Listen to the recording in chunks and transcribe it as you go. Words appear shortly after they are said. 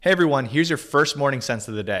Hey everyone, here's your first morning sense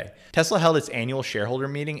of the day. Tesla held its annual shareholder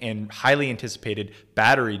meeting and highly anticipated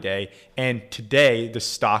Battery Day, and today the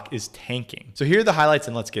stock is tanking. So here are the highlights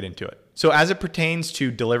and let's get into it. So as it pertains to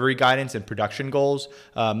delivery guidance and production goals,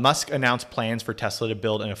 Musk announced plans for Tesla to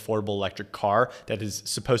build an affordable electric car that is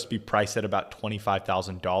supposed to be priced at about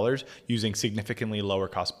 $25,000 using significantly lower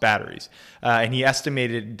cost batteries. And he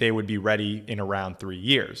estimated they would be ready in around 3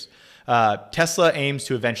 years. Tesla aims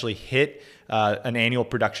to eventually hit an annual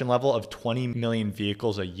production level of 20 million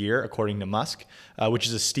vehicles a year, according to Musk, which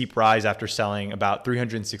is a steep rise after selling about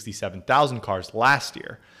 367,000 cars last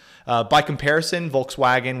year. By comparison,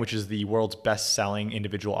 Volkswagen, which is the world's best-selling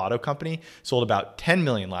individual auto company, sold about 10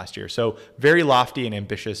 million last year. So very lofty and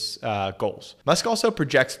ambitious goals. Musk also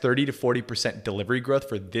projects 30 to 40% delivery growth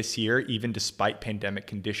for this year, even despite pandemic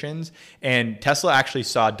conditions. And Tesla actually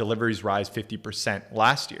saw deliveries rise 50%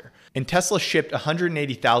 last year. And Tesla shipped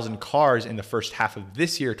 180,000 cars in the first half of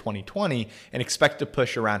this year, 2020, and expect to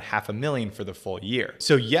push around 500,000 for the full year.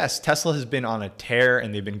 So yes, Tesla has been on a tear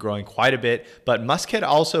and they've been growing quite a bit, but Musk had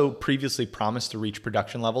also previously promised to reach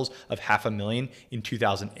production levels of 500,000 in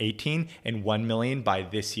 2018 and 1 million by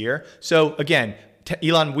this year. So again,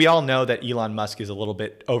 we all know that Elon Musk is a little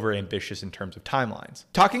bit overambitious in terms of timelines.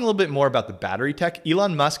 Talking a little bit more about the battery tech,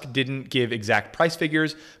 Elon Musk didn't give exact price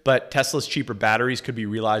figures, but Tesla's cheaper batteries could be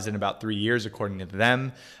realized in about 3 years, according to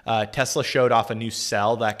them. Tesla showed off a new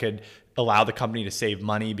cell that could allow the company to save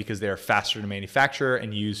money because they're faster to manufacture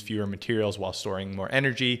and use fewer materials while storing more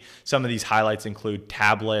energy. Some of these highlights include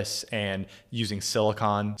tabless and using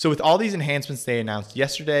silicon. So with all these enhancements they announced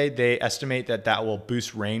yesterday, they estimate that that will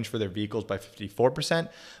boost range for their vehicles by 54%.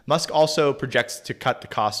 Musk also projects to cut the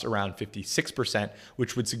cost around 56%,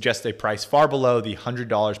 which would suggest a price far below the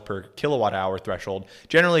 $100 per kilowatt hour threshold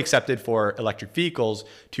generally accepted for electric vehicles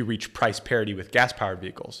to reach price parity with gas-powered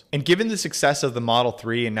vehicles. And given the success of the Model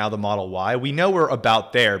 3 and now the Model Y, we know we're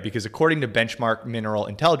about there because according to Benchmark Mineral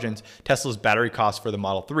Intelligence, Tesla's battery costs for the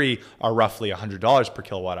Model 3 are roughly $100 per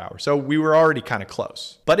kilowatt hour. So we were already kind of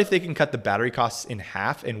close. But if they can cut the battery costs in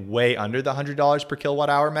half and way under the $100 per kilowatt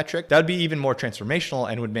hour metric, that would be even more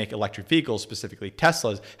transformational and would make electric vehicles, specifically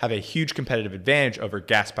Teslas, have a huge competitive advantage over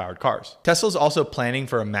gas-powered cars. Tesla's also planning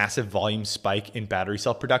for a massive volume spike in battery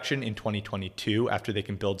cell production in 2022 after they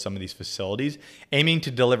can build some of these facilities, aiming to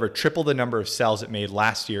deliver triple the number of cells it made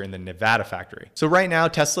last year in the Nevada factory. So right now,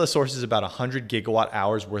 Tesla sources about 100 gigawatt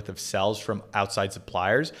hours worth of cells from outside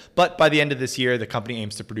suppliers, but by the end of this year, the company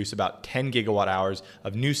aims to produce about 10 gigawatt hours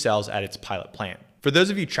of new cells at its pilot plant. For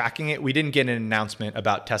those of you tracking it, we didn't get an announcement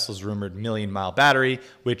about Tesla's rumored million-mile battery,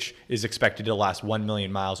 which is expected to last 1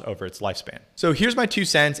 million miles over its lifespan. So here's my 2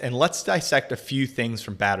 cents, and let's dissect a few things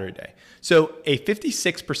from Battery Day. So a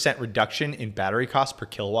 56% reduction in battery cost per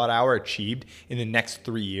kilowatt hour achieved in the next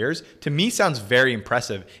 3 years, to me sounds very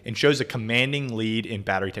impressive and shows a commanding lead in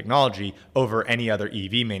battery technology over any other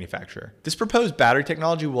EV manufacturer. This proposed battery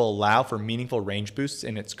technology will allow for meaningful range boosts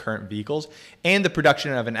in its current vehicles and the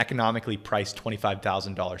production of an economically priced $25,000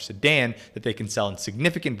 sedan that they can sell in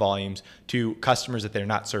significant volumes to customers that they're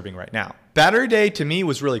not serving right now. Battery Day to me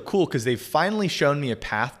was really cool because they've finally shown me a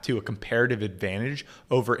path to a comparative advantage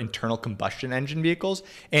over internal combustion engine vehicles.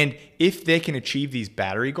 And if they can achieve these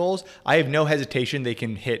battery goals, I have no hesitation they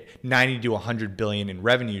can hit 90 to 100 billion in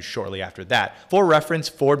revenues shortly after that. For reference,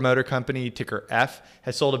 Ford Motor Company, ticker F,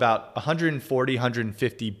 has sold about 140,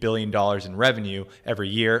 150 billion dollars in revenue every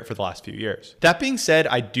year for the last few years. That being said,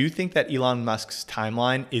 I do think that Elon Musk's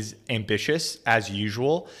timeline is ambitious as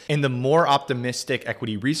usual, and the more optimistic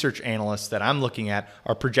equity research analysts that I'm looking at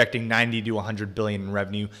are projecting 90 to 100 billion in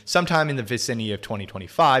revenue sometime in the vicinity of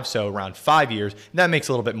 2025, so around 5 years. That makes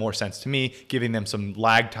a little bit more sense to me, giving them some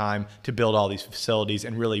lag time to build all these facilities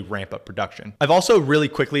and really ramp up production. I've also really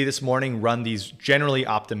quickly this morning run these generally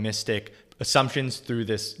optimistic assumptions through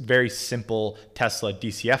this very simple Tesla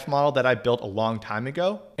DCF model that I built a long time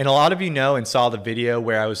ago. And a lot of you know and saw the video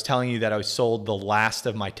where I was telling you that I sold the last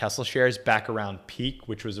of my Tesla shares back around peak,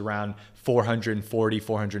 which was around 440,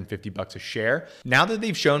 450 bucks a share. Now that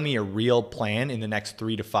they've shown me a real plan in the next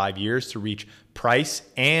 3 to 5 years to reach price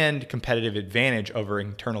and competitive advantage over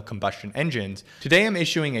internal combustion engines, today I'm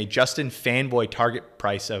issuing a Justin Fanboy target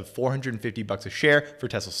price of 450 bucks a share for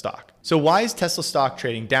Tesla stock. So why is Tesla stock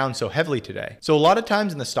trading down so heavily today? So a lot of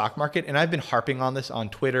times in the stock market, and I've been harping on this on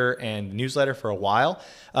Twitter and newsletter for a while,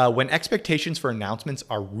 when expectations for announcements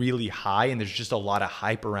are really high and there's just a lot of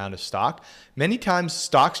hype around a stock, many times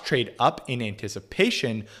stocks trade up in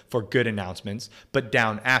anticipation for good announcements, but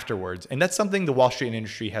down afterwards. And that's something the Wall Street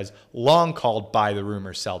industry has long called buy the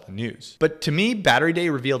rumor, sell the news. But to me, Battery Day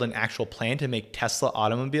revealed an actual plan to make Tesla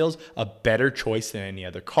automobiles a better choice than any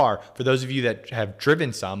other car. For those of you that have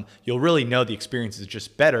driven some, you'll really know the experience is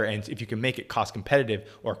just better. And if you can make it cost competitive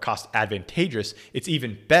or cost advantageous, it's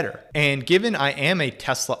even better. And given I am a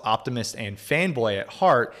Tesla optimist and fanboy at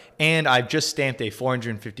heart, and I've just stamped a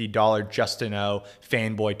 $450 just to know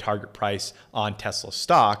fanboy target price on Tesla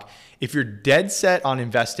stock, if you're dead set on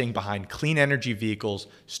investing behind clean energy vehicles,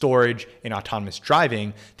 storage, and autonomous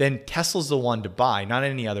driving, then Tesla's the one to buy, not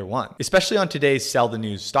any other one, especially on today's sell the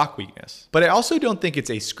news stock weakness. But I also don't think it's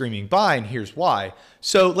a screaming buy, and here's why.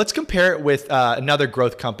 So let's compare it with another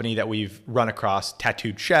growth company that we've run across,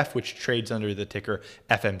 Tattooed Chef, which trades under the ticker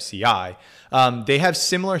FMCI. They have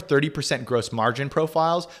similar 30% gross margin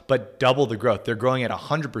profiles, but double the growth. They're growing at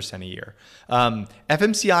 100% a year.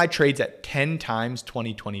 FMCI trades at 10 times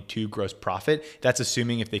 2022 gross profit. That's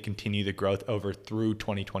assuming if they continue the growth over through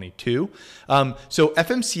 2022. So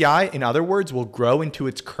FMCI, in other words, will grow into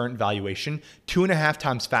its current valuation 2.5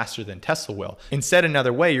 times faster than Tesla will. Instead,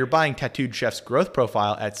 another way, you're buying Tattooed Chef's growth profile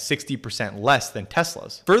at 60% less than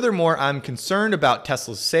Tesla's. Furthermore, I'm concerned about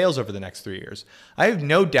Tesla's sales over the next 3 years. I have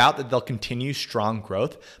no doubt that they'll continue strong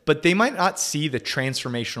growth, but they might not see the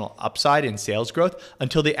transformational upside in sales growth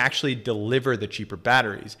until they actually deliver the cheaper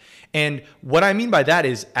batteries. And what I mean by that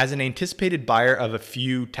is, as an anticipated buyer of a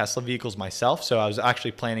few Tesla vehicles myself, so I was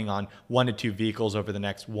actually planning on 1 to 2 vehicles over the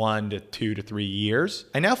next 1 to 2 to 3 years,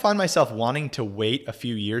 I now find myself wanting to wait a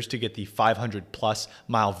few years to get the 500+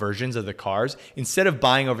 mile versions of the cars instead of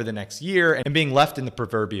buying over the next year and being left in the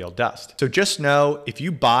proverbial dust. So just know, if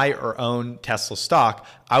you buy or own Tesla stock,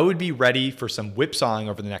 I would be ready for some whipsawing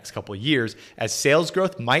over the next couple of years, as sales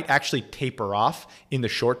growth might actually taper off in the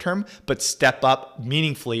short term, but step up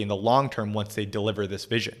meaningfully in the long term once they deliver this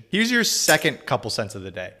vision. Here's your second couple cents of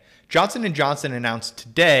the day. Johnson & Johnson announced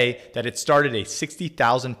today that it started a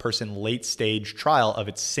 60,000 person late stage trial of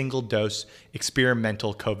its single dose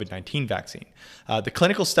experimental COVID-19 vaccine. The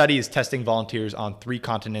clinical study is testing volunteers on 3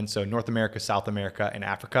 continents, so North America, South America, and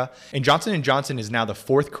Africa. And Johnson & Johnson is now the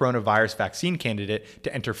 4th coronavirus vaccine candidate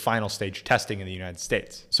to enter final stage testing in the United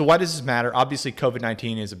States. So why does this matter? Obviously,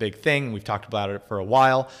 COVID-19 is a big thing. We've talked about it for a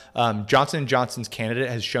while. Johnson & Johnson's candidate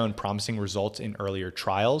has shown promising results in earlier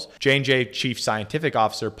trials. J&J Chief Scientific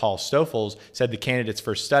Officer Paul Stoffels said the candidate's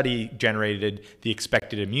first study generated the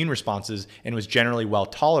expected immune responses and was generally well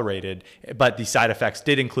tolerated, but the side effects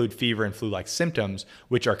did include fever and flu-like symptoms,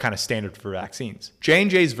 which are kind of standard for vaccines.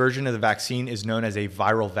 J&J's version of the vaccine is known as a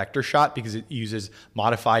viral vector shot because it uses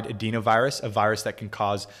modified adenovirus, a virus that can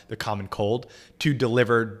cause the common cold, to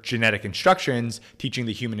deliver genetic instructions, teaching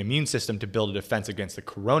the human immune system to build a defense against the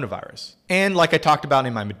coronavirus. And like I talked about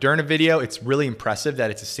in my Moderna video, it's really impressive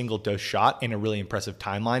that it's a single dose shot and a really impressive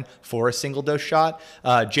timeline for a single dose shot.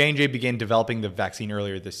 J&J began developing the vaccine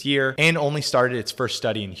earlier this year and only started its first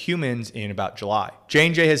study in humans in about July.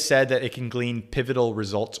 J&J has said that it can glean pivotal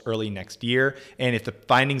results early next year, and if the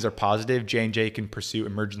findings are positive, J&J can pursue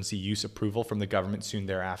emergency use approval from the government soon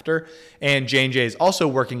thereafter. And J&J is also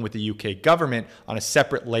working with the UK government on a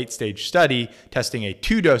separate late-stage study testing a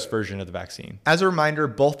 2-dose version of the vaccine. As a reminder,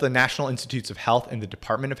 both the National Institutes of Health and the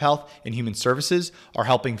Department of Health and Human Services are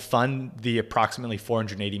helping fund the approximately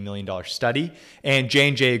 $480 million study, and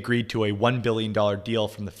J&J agreed to a $1 billion deal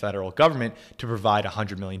from the federal government to provide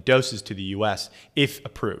 100 million doses to the US if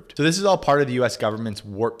approved. So this is all part of the US government's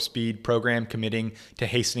Warp Speed program, committing to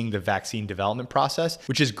hastening the vaccine development process,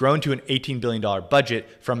 which has grown to an $18 billion budget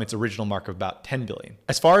from its original mark of about $10 billion.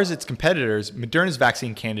 As far as its competitors, Moderna's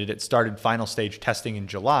vaccine candidate started final stage testing in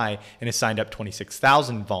July and has signed up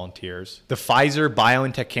 26,000 volunteers. The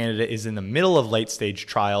Pfizer-BioNTech candidate is in the middle of late stage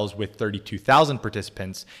trials with 32,000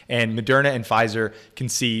 participants, and Moderna and Pfizer can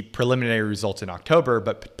see preliminary results in October,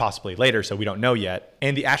 but possibly later, so we don't know yet.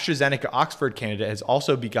 And the AstraZeneca Oxford candidate has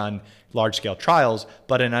also begun large-scale trials,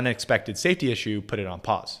 but an unexpected safety issue put it on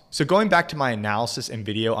pause. So going back to my analysis and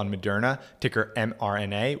video on Moderna, ticker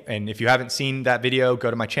mRNA, and if you haven't seen that video, go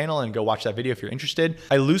to my channel and go watch that video if you're interested.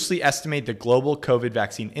 I loosely estimate the global COVID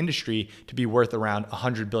vaccine industry to be worth around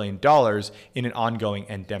 $100 billion in an ongoing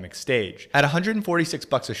endemic stage. At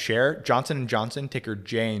 $146 a share, Johnson & Johnson, ticker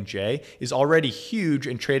J&J, is already huge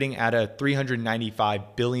and trading at a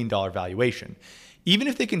 $395 billion valuation. Even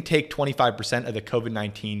if they can take 25% of the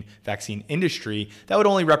COVID-19 vaccine industry, that would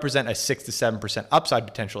only represent a 6 to 7% upside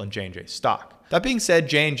potential in J&J stock. That being said,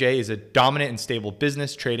 J&J is a dominant and stable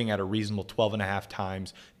business trading at a reasonable 12.5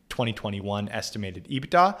 times 2021 estimated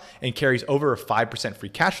EBITDA and carries over a 5% free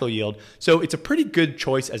cash flow yield. So it's a pretty good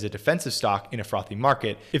choice as a defensive stock in a frothy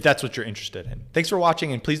market if that's what you're interested in. Thanks for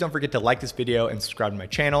watching, and please don't forget to like this video and subscribe to my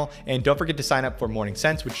channel. And don't forget to sign up for Morning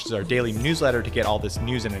Sense, which is our daily newsletter to get all this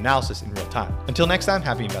news and analysis in real time. Until next time,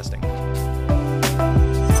 happy investing.